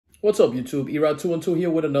What's up, YouTube? Erod212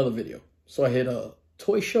 here with another video. So I hit a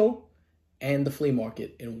toy show and the flea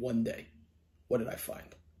market in one day. What did I find?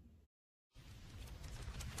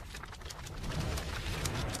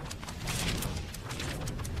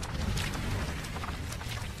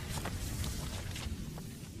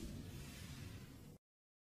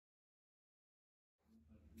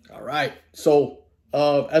 All right. So,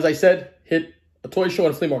 as I said, hit a toy show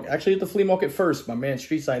and a flea market. Actually, at the flea market first. My man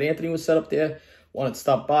Streetside Anthony was set up there. Wanted to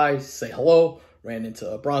stop by, say hello. Ran into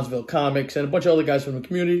Bronzeville Comics and a bunch of other guys from the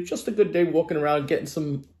community. Just a good day walking around, getting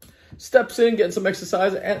some steps in, getting some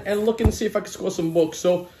exercise, and looking to see if I could score some books.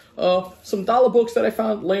 So, some dollar books that I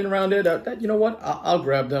found laying around there that you know what? I'll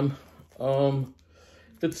grab them.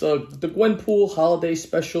 It's the Gwenpool Holiday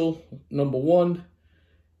Special #1.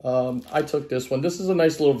 I took this one. This is a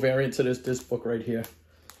nice little variant to this book right here.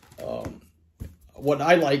 What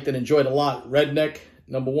I liked and enjoyed a lot, Redneck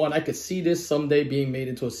 #1. I could see this someday being made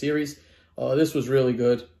into a series. This was really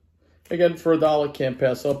good. Again, for $1, can't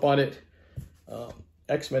pass up on it.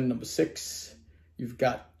 X-Men #6. You've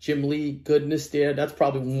got Jim Lee goodness there. That's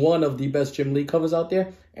probably one of the best Jim Lee covers out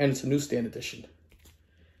there. And it's a newsstand edition.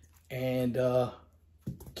 And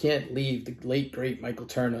can't leave the late, great Michael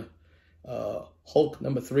Turner. Hulk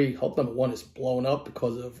 #3. Hulk #1 is blown up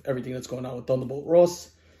because of everything that's going on with Thunderbolt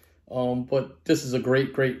Ross. But this is a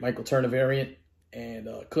great, great Michael Turner variant. And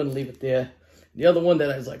couldn't leave it there. The other one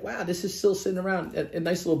that I was like, wow, this is still sitting around. A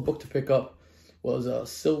nice little book to pick up was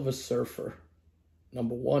Silver Surfer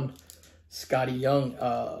 #1. Scotty Young.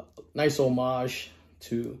 Nice homage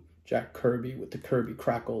to Jack Kirby with the Kirby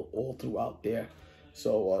crackle all throughout there.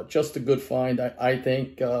 So just a good find. I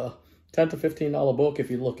think $10 to $15 book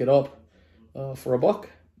if you look it up for $1.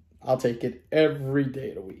 I'll take it every day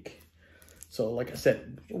of the week. So, like I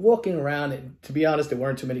said, walking around, and to be honest, there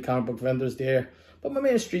weren't too many comic book vendors there. But my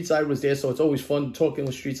man Streetside was there, so it's always fun talking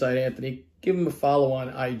with Streetside Anthony. Give him a follow on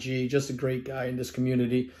IG. Just a great guy in this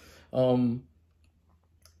community. And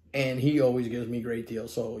he always gives me great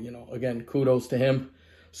deals. So, you know, again, kudos to him.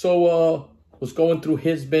 So, was going through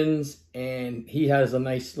his bins, and he has a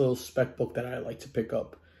nice little spec book that I like to pick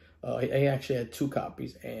up. He actually had 2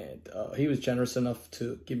 copies, and he was generous enough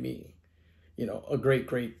to give me, you know, a great,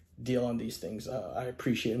 great deal on these things. I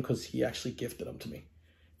appreciate him because he actually gifted them to me.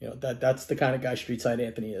 You know, that's the kind of guy Streetside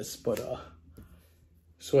Anthony is. But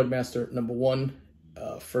Swordmaster #1,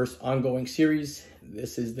 first ongoing series.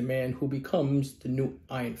 This is the man who becomes the new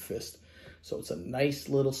Iron Fist. So it's a nice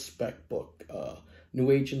little spec book.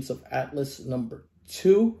 New Agents of Atlas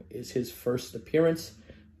 #2 is his first appearance.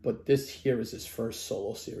 But this here is his first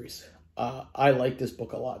solo series. I like this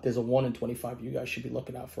book a lot. There's a 1 in 25 you guys should be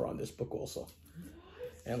looking out for on this book also.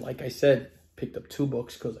 And like I said, picked up 2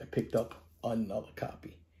 books because I picked up another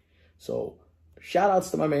copy. So shout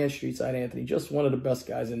outs to my man Streetside Anthony. Just one of the best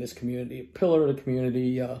guys in this community. A pillar of the community.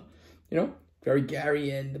 You know, very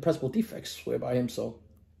Gary, and the Pressable Defects swear by him. So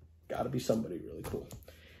got to be somebody really cool.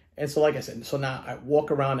 And so like I said, so now I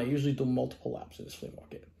walk around. I usually do multiple laps in this flea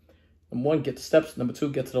market. #1, get the steps.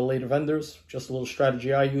 #2, get to the later vendors. Just a little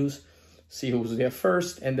strategy I use. See who's there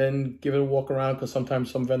first, and then give it a walk around, because sometimes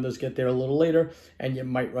some vendors get there a little later, and you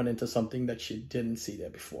might run into something that you didn't see there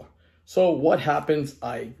before. So what happens?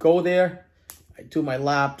 I go there, I do my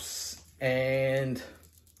laps, and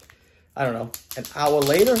I don't know, an hour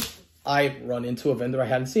later, I run into a vendor I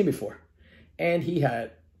hadn't seen before. And he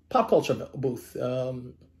had pop culture booth.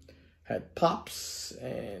 Had pops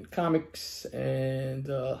and comics and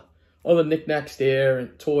other knickknacks there,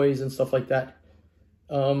 and toys and stuff like that.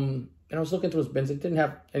 And I was looking through his bins. It didn't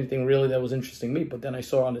have anything really that was interesting me. But then I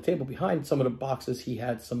saw on the table behind some of the boxes, he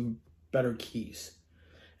had some better keys.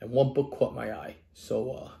 And one book caught my eye.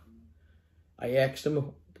 So I asked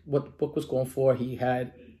him what the book was going for. He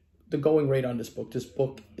had the going rate on this book. This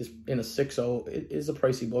book is in a 6.0. It is a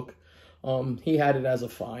pricey book. He had it as a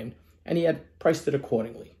fine. And he had priced it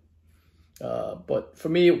accordingly. But for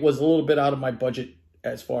me, it was a little bit out of my budget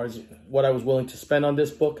as far as what I was willing to spend on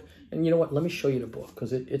this book. And you know what? Let me show you the book,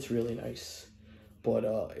 because it's really nice. But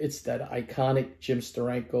it's that iconic Jim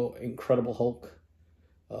Steranko Incredible Hulk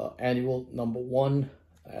annual #1.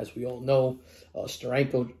 As we all know,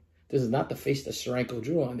 Steranko, this is not the face that Steranko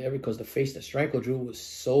drew on there, because the face that Steranko drew was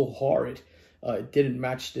so horrid. It didn't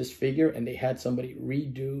match this figure, and they had somebody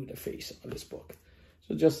redo the face on this book.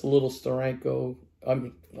 So just a little Steranko,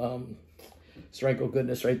 Steranko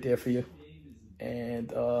goodness right there for you.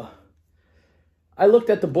 And I looked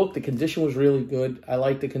at the book. The condition was really good. I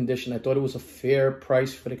liked the condition. I thought it was a fair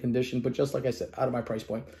price for the condition, but just like I said, out of my price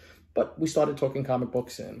point. But we started talking comic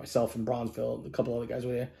books, and myself and Bronzeville, and a couple other guys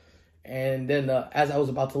were there. And then as I was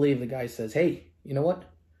about to leave, the guy says, hey, you know what?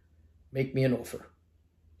 Make me an offer.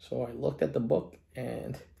 So I looked at the book,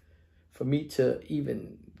 and for me to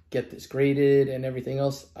even get this graded and everything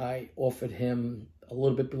else, I offered him a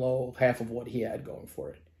little bit below half of what he had going for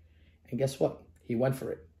it. And guess what? He went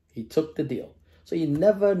for it. He took the deal. So you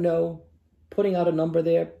never know. Putting out a number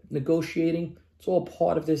there, negotiating, it's all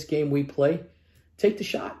part of this game we play. Take the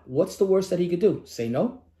shot. What's the worst that he could do? Say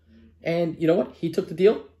no. And you know what? He took the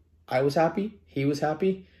deal. I was happy. He was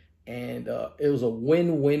happy. And it was a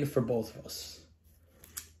win-win for both of us.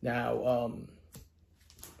 Now,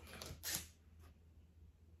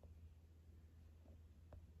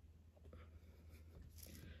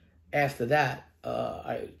 after that,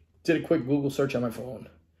 I did a quick Google search on my phone.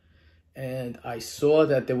 And I saw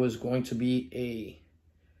that there was going to be a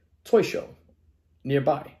toy show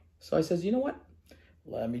nearby. So I says, you know what?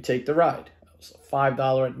 Let me take the ride. It was a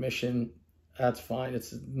 $5 admission. That's fine.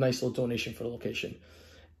 It's a nice little donation for the location.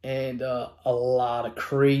 And a lot of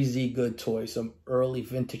crazy good toys. Some early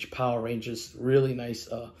vintage Power Rangers. Really nice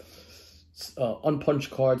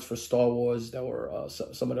unpunched cards for Star Wars that were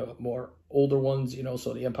some of the more older ones, you know,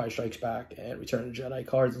 so the Empire Strikes Back and Return of the Jedi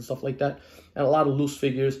cards and stuff like that. And a lot of loose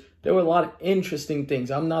figures. There were a lot of interesting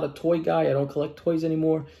things. I'm not a toy guy. I don't collect toys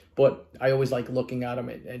anymore, but I always like looking at them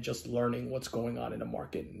and just learning what's going on in the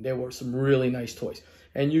market. And there were some really nice toys.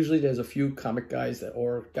 And usually there's a few comic guys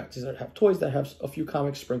or guys that have toys that have a few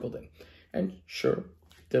comics sprinkled in. And sure,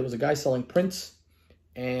 there was a guy selling prints,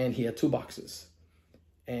 and he had 2 boxes.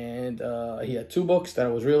 And he had 2 books that I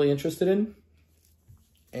was really interested in.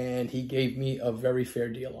 And he gave me a very fair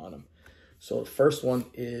deal on them. So the first one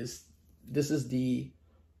is, this is the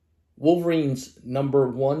Wolverines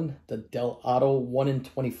 #1, the Del Otto 1 in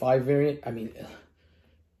 25 variant. I mean,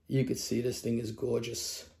 you could see this thing is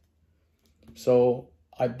gorgeous. So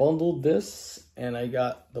I bundled this, and I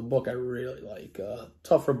got the book I really like.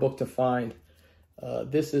 Tougher book to find.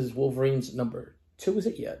 This is Wolverines #2, is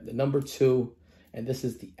it? Yeah, the #2. And this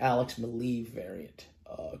is the Alex Maleev variant.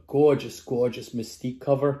 Gorgeous, gorgeous Mystique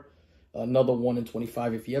cover. Another 1 in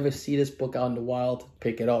 25. If you ever see this book out in the wild,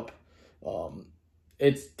 pick it up.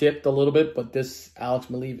 It's dipped a little bit, but this Alex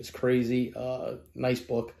Maleev is crazy. Nice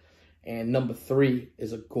book. And #3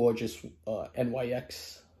 is a gorgeous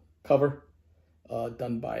NYX cover.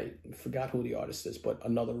 Done by, I forgot who the artist is, but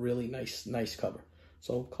another really nice cover.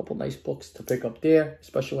 So a couple nice books to pick up there,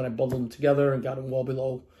 especially when I bundled them together and got them well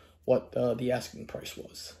below what the asking price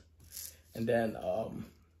was. And then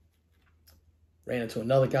ran into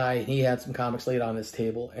another guy, and he had some comics laid on his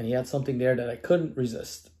table, and he had something there that I couldn't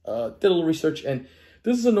resist. Did a little research, and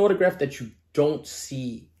this is an autograph that you don't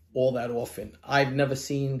see all that often. I've never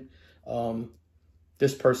seen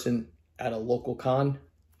this person at a local con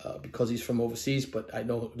because he's from overseas, but I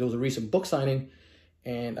know there was a recent book signing,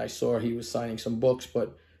 and I saw he was signing some books.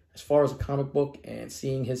 But as far as a comic book and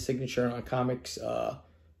seeing his signature on comics,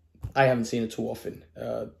 I haven't seen it too often.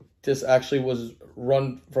 This actually was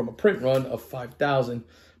run from a print run of 5,000,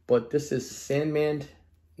 but this is Sandman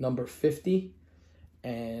 #50,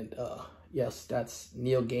 and yes, that's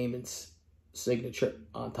Neil Gaiman's signature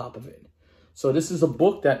on top of it. So this is a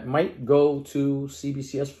book that might go to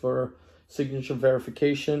CBCS for signature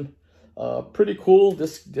verification. Pretty cool.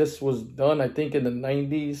 This was done, I think, in the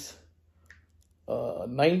 90s.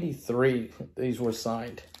 93, these were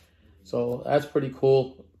signed. So that's pretty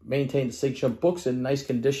cool. Maintain the signature. Books in nice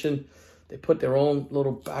condition. They put their own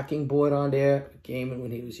little backing board on there. Gaiman when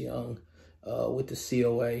he was young, with the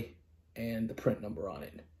COA and the print number on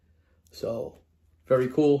it. So very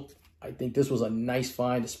cool. I think this was a nice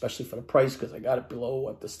find, especially for the price, because I got it below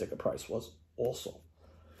what the sticker price was also.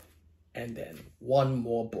 And then one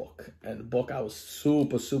more book, and the book I was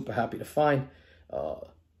super happy to find.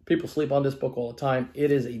 People sleep on this book all the time.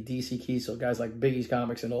 It is a DC key, so guys like Biggie's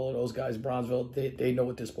Comics and all of those guys, Bronzeville, they know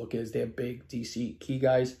what this book is. They're big DC key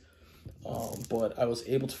guys. But I was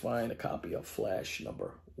able to find a copy of Flash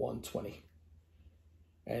 #120.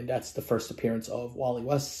 And that's the first appearance of Wally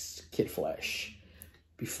West's Kid Flash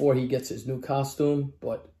before he gets his new costume,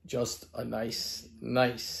 but just a nice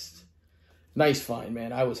find,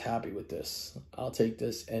 man. I was happy with this. I'll take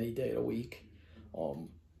this any day of the week.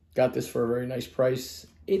 Got this for a very nice price.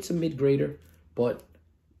 It's a mid-grader, but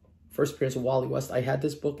first appearance of Wally West, I had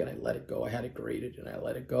this book and I let it go. I had it graded and I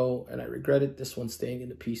let it go, and I regret it. This one's staying in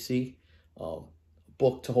the PC.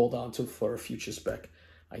 Book to hold on to for a future spec.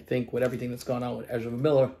 I think with everything that's gone on with Ezra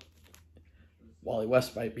Miller, Wally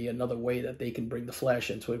West might be another way that they can bring the Flash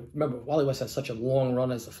into it. Remember, Wally West has such a long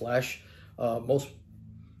run as the Flash.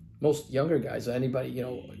 Most younger guys, anybody, you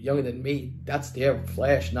know, younger than me, that's their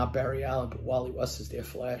Flash, not Barry Allen, but Wally West is their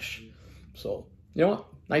Flash. So, you know what?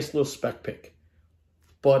 Nice little spec pick.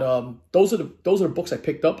 But those are the books I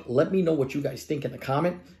picked up. Let me know what you guys think in the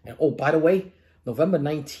comment. And oh, by the way, November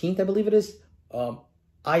 19th, I believe it is,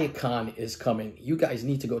 Iacon is coming. You guys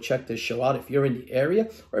need to go check this show out if you're in the area,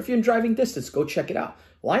 or if you're in driving distance, go check it out.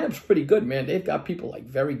 Lineup's pretty good, man. They've got people like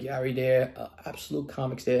Very Gary there, Absolute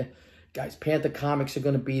Comics there. Guys, Panther Comics are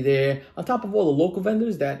going to be there, on top of all the local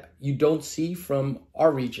vendors that you don't see from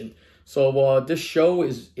our region. So this show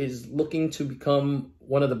is looking to become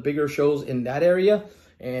one of the bigger shows in that area,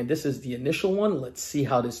 and this is the initial one. Let's see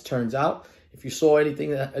how this turns out. If you saw anything,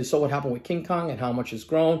 you saw what happened with King Kong and how much it's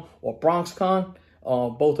grown, or BronxCon,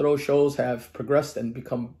 both of those shows have progressed and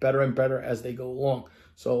become better and better as they go along.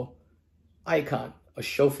 So Iacon, a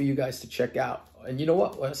show for you guys to check out. And you know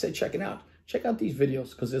what? When I say check it out, check out these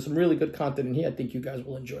videos, because there's some really good content in here I think you guys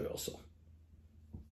will enjoy also.